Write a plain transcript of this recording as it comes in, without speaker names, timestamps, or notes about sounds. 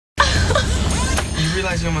you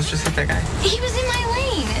realize you almost just hit that guy? He was in my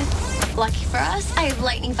lane. Lucky for us, I have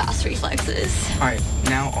lightning fast reflexes. All right,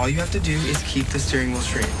 now all you have to do is keep the steering wheel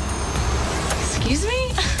straight. Excuse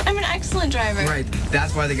me? I'm an excellent driver. Right,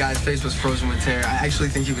 that's why the guy's face was frozen with terror. I actually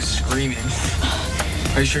think he was screaming.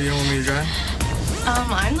 Are you sure you don't want me to drive?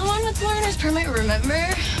 I'm the one with the learner's permit, remember?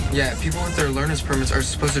 Yeah, people with their learner's permits are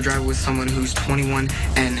supposed to drive with someone who's 21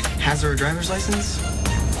 and has their driver's license.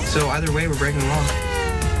 So either way, we're breaking the law.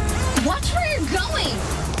 Watch where you're going!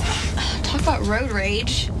 Talk about road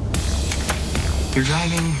rage. Your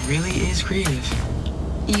driving really is creative.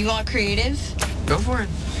 You want creative? Go for it.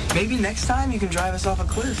 Maybe next time you can drive us off a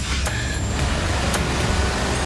cliff.